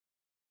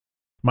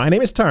My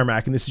name is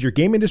Tarmack, and this is your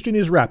Game Industry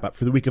News Wrap-Up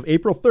for the week of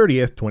April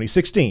 30th,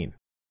 2016.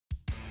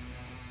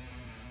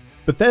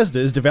 Bethesda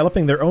is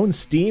developing their own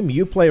Steam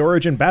Uplay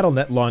Origin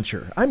Battle.net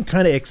launcher. I'm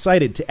kinda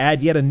excited to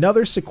add yet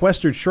another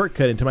sequestered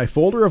shortcut into my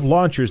folder of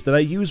launchers that I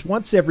use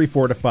once every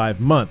 4 to 5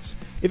 months.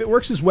 If it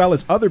works as well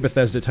as other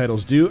Bethesda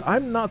titles do,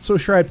 I'm not so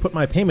sure I'd put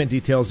my payment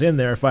details in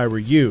there if I were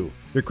you.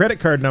 Your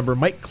credit card number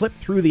might clip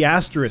through the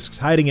asterisks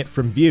hiding it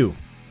from view.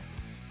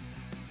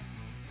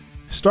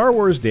 Star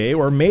Wars Day,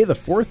 or May the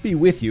 4th be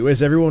with you,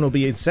 as everyone will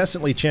be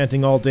incessantly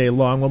chanting all day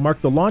long, will mark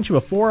the launch of a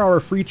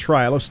 4-hour free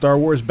trial of Star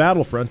Wars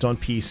Battlefront on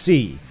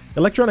PC.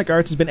 Electronic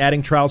Arts has been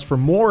adding trials for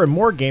more and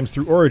more games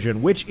through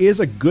Origin, which is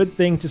a good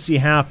thing to see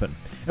happen.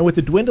 And with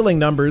the dwindling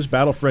numbers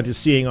Battlefront is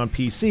seeing on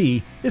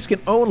PC, this can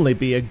only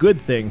be a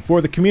good thing for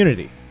the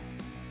community.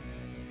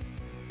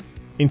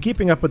 In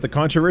keeping up with the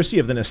controversy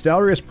of the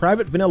Nostalrius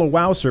private vanilla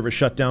WoW server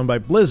shut down by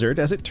Blizzard,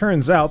 as it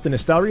turns out, the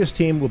Nostalrius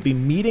team will be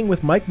meeting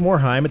with Mike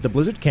Morhaime at the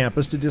Blizzard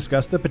campus to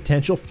discuss the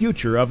potential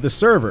future of the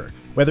server.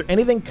 Whether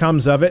anything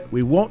comes of it,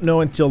 we won't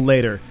know until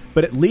later,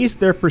 but at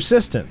least they're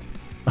persistent,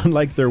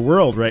 unlike their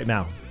world right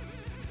now.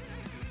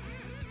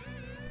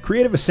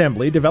 Creative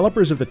Assembly,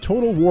 developers of the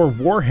Total War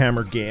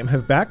Warhammer game,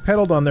 have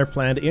backpedaled on their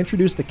plan to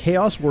introduce the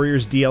Chaos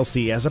Warriors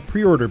DLC as a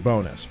pre-order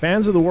bonus.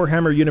 Fans of the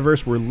Warhammer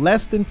universe were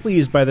less than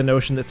pleased by the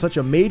notion that such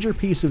a major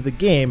piece of the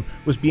game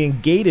was being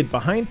gated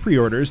behind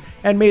pre-orders,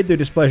 and made their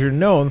displeasure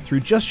known through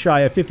just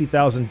shy of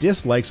 50,000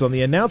 dislikes on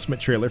the announcement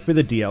trailer for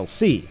the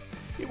DLC.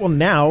 It will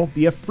now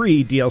be a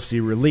free DLC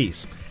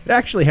release. It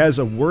actually has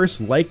a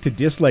worse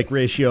like-to-dislike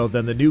ratio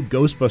than the new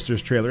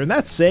Ghostbusters trailer, and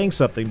that's saying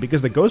something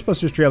because the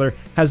Ghostbusters trailer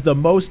has the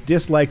most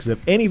dislikes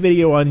of any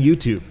video on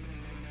YouTube.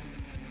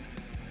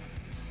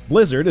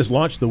 Blizzard has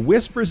launched the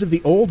Whispers of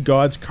the Old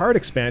Gods card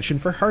expansion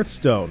for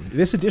Hearthstone.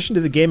 This addition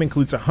to the game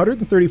includes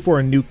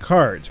 134 new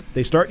cards.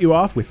 They start you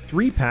off with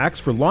 3 packs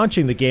for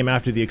launching the game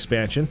after the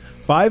expansion,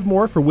 5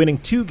 more for winning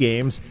 2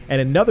 games, and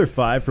another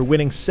 5 for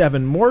winning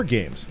 7 more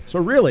games. So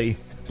really,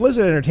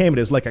 Blizzard Entertainment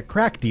is like a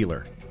crack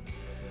dealer.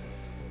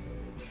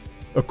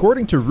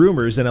 According to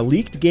rumors and a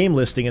leaked game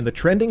listing in the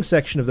trending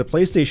section of the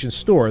PlayStation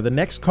Store, the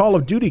next Call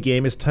of Duty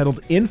game is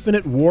titled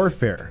Infinite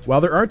Warfare. While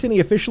there aren't any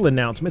official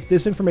announcements,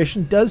 this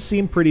information does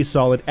seem pretty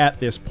solid at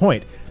this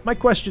point. My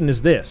question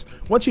is this: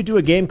 once you do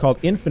a game called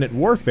Infinite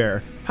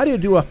Warfare, how do you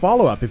do a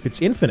follow-up if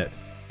it's infinite?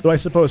 Though I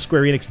suppose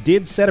Square Enix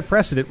did set a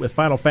precedent with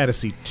Final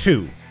Fantasy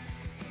II.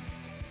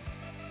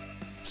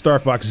 Star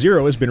Fox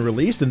Zero has been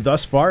released and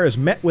thus far has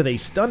met with a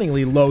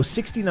stunningly low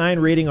 69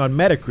 rating on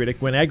Metacritic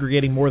when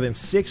aggregating more than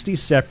 60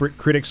 separate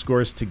critic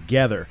scores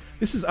together.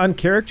 This is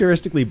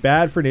uncharacteristically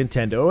bad for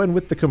Nintendo, and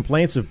with the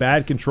complaints of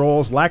bad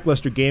controls,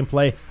 lackluster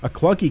gameplay, a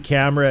clunky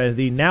camera, and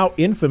the now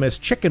infamous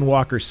chicken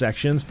walker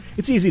sections,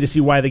 it's easy to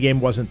see why the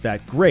game wasn't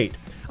that great.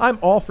 I'm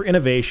all for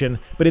innovation,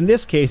 but in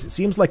this case it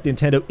seems like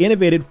Nintendo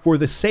innovated for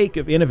the sake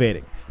of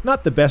innovating,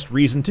 not the best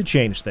reason to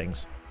change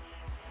things.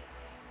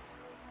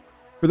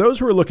 For those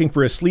who are looking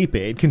for a sleep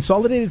aid,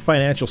 consolidated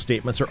financial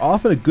statements are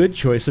often a good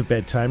choice of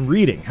bedtime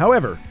reading.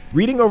 However,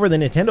 reading over the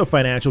Nintendo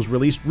financials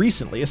released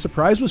recently, a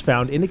surprise was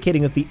found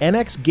indicating that the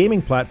NX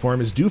gaming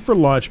platform is due for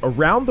launch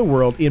around the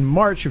world in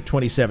March of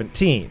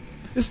 2017.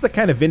 This is the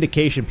kind of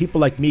vindication people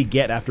like me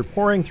get after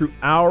poring through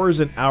hours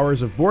and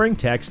hours of boring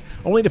text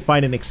only to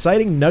find an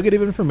exciting nugget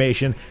of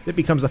information that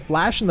becomes a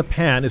flash in the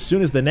pan as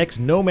soon as the next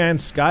No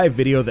Man's Sky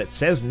video that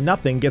says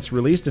nothing gets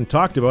released and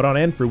talked about on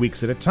end for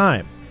weeks at a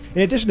time.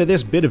 In addition to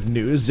this bit of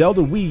news,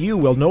 Zelda Wii U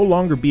will no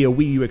longer be a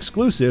Wii U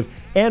exclusive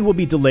and will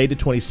be delayed to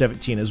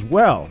 2017 as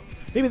well.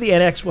 Maybe the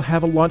NX will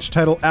have a launch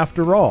title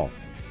after all.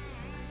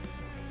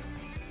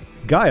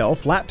 Guile,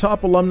 Flat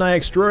Top Alumni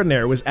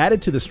Extraordinaire, was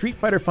added to the Street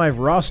Fighter V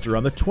roster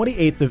on the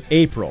 28th of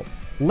April.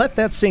 Let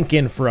that sink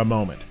in for a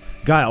moment.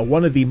 Guile,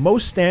 one of the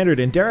most standard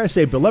and dare I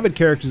say beloved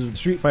characters of the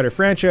Street Fighter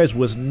franchise,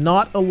 was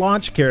not a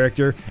launch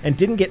character and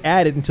didn't get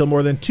added until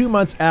more than 2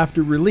 months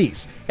after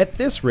release. At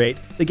this rate,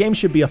 the game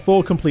should be a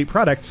full complete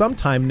product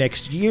sometime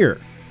next year.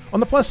 On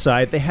the plus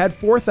side, they had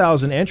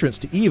 4,000 entrants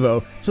to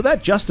EVO, so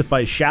that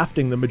justifies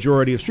shafting the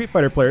majority of Street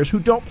Fighter players who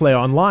don't play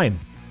online.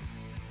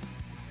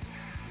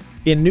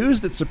 In news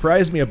that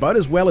surprised me about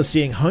as well as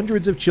seeing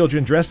hundreds of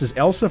children dressed as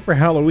Elsa for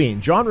Halloween,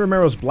 John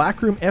Romero's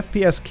Blackroom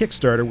FPS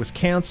Kickstarter was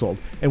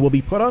cancelled and will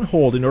be put on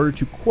hold in order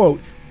to,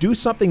 quote, do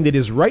something that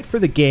is right for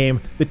the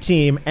game, the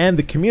team, and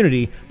the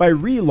community by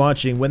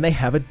relaunching when they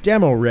have a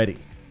demo ready.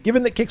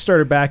 Given that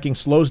Kickstarter backing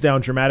slows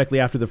down dramatically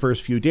after the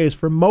first few days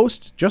for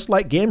most just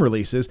like game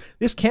releases,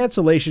 this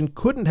cancellation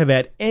couldn't have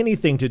had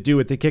anything to do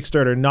with the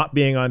Kickstarter not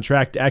being on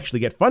track to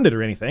actually get funded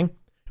or anything.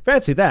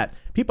 Fancy that.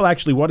 People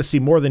actually want to see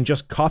more than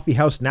just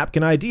coffeehouse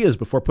napkin ideas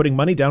before putting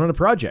money down on a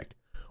project.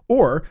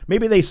 Or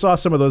maybe they saw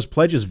some of those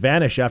pledges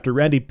vanish after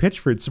Randy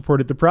Pitchford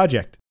supported the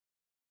project.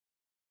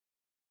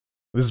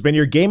 This has been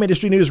your Game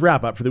Industry News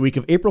Wrap-Up for the week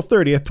of April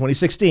 30th,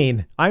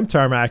 2016. I'm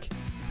Tarmack.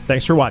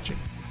 Thanks for watching.